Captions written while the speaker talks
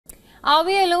Are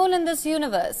we alone in this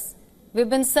universe? We've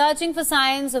been searching for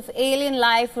signs of alien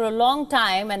life for a long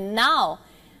time, and now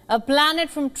a planet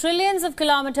from trillions of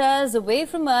kilometers away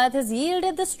from Earth has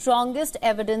yielded the strongest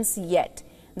evidence yet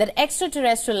that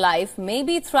extraterrestrial life may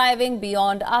be thriving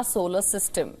beyond our solar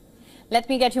system. Let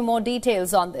me get you more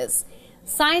details on this.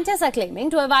 Scientists are claiming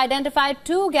to have identified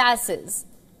two gases,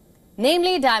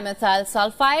 namely dimethyl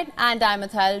sulfide and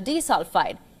dimethyl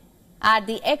disulfide, at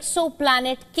the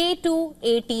exoplanet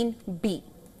K2-18b.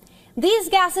 These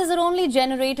gases are only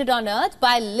generated on Earth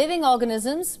by living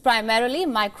organisms, primarily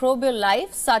microbial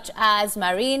life such as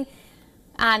marine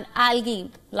and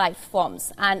algae life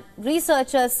forms. And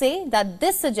researchers say that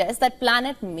this suggests that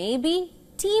planet may be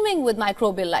teeming with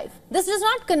microbial life. This does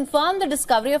not confirm the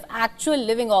discovery of actual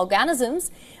living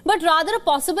organisms, but rather a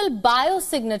possible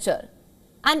biosignature,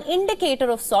 an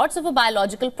indicator of sorts of a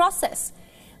biological process.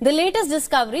 The latest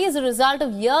discovery is a result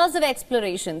of years of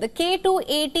exploration. The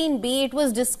K2-18b, it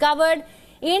was discovered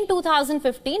in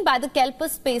 2015 by the Kepler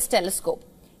Space Telescope.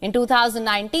 In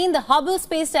 2019, the Hubble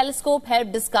Space Telescope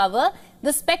helped discover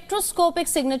the spectroscopic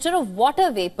signature of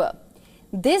water vapor.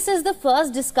 This is the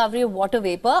first discovery of water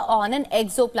vapor on an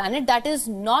exoplanet that is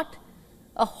not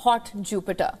a hot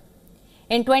Jupiter.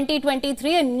 In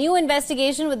 2023, a new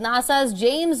investigation with NASA's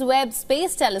James Webb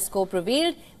Space Telescope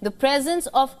revealed the presence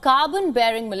of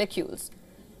carbon-bearing molecules,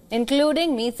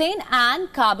 including methane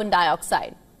and carbon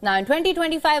dioxide. Now, in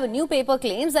 2025, a new paper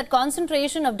claims that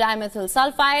concentration of dimethyl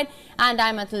sulfide and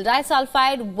dimethyl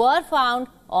disulfide were found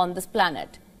on this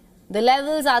planet. The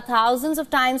levels are thousands of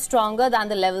times stronger than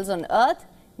the levels on Earth.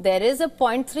 There is a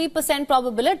 0.3%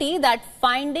 probability that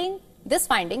this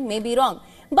finding may be wrong.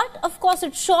 But of course,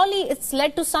 it's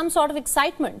led to some sort of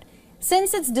excitement.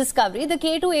 Since its discovery, the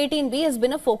K2-18b has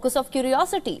been a focus of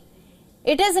curiosity.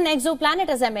 It is an exoplanet,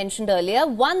 as I mentioned earlier,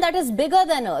 one that is bigger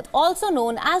than Earth, also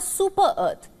known as super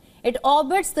Earth. It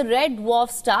orbits the red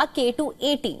dwarf star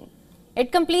K2-18.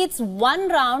 It completes one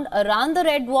round around the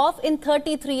red dwarf in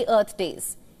 33 Earth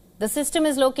days. The system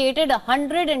is located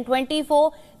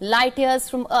 124 light years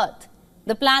from Earth.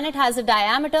 The planet has a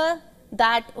diameter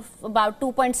of about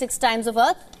 2.6 times of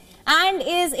Earth and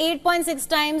is 8.6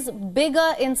 times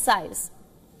bigger in size.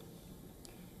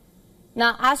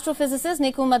 Now, astrophysicist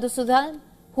Niku Madhusudhan,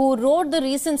 who wrote the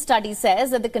recent study,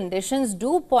 says that the conditions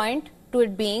do point to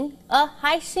it being a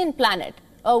Haitian planet,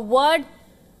 a world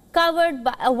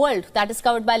that is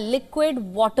covered by liquid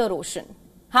water ocean,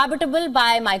 habitable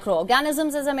by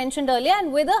microorganisms, as I mentioned earlier,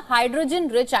 and with a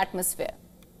hydrogen-rich atmosphere.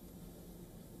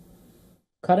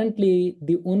 Currently,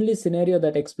 the only scenario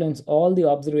that explains all the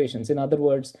observations, in other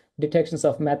words, detections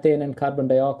of methane and carbon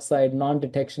dioxide,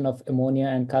 non-detection of ammonia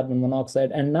and carbon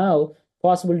monoxide, and now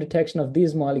possible detection of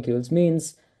these molecules,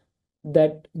 means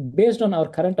that based on our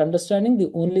current understanding, the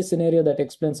only scenario that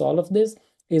explains all of this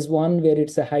is one where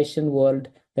it's a Haitian world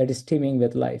that is teeming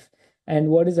with life. And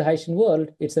what is a Haitian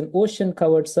world? It's an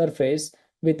ocean-covered surface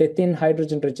with a thin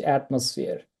hydrogen-rich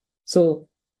atmosphere.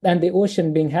 And the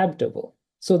ocean being habitable.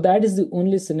 So that is the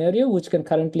only scenario which can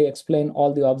currently explain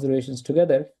all the observations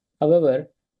together. However,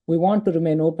 we want to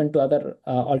remain open to other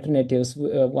alternatives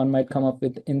one might come up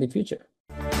with in the future.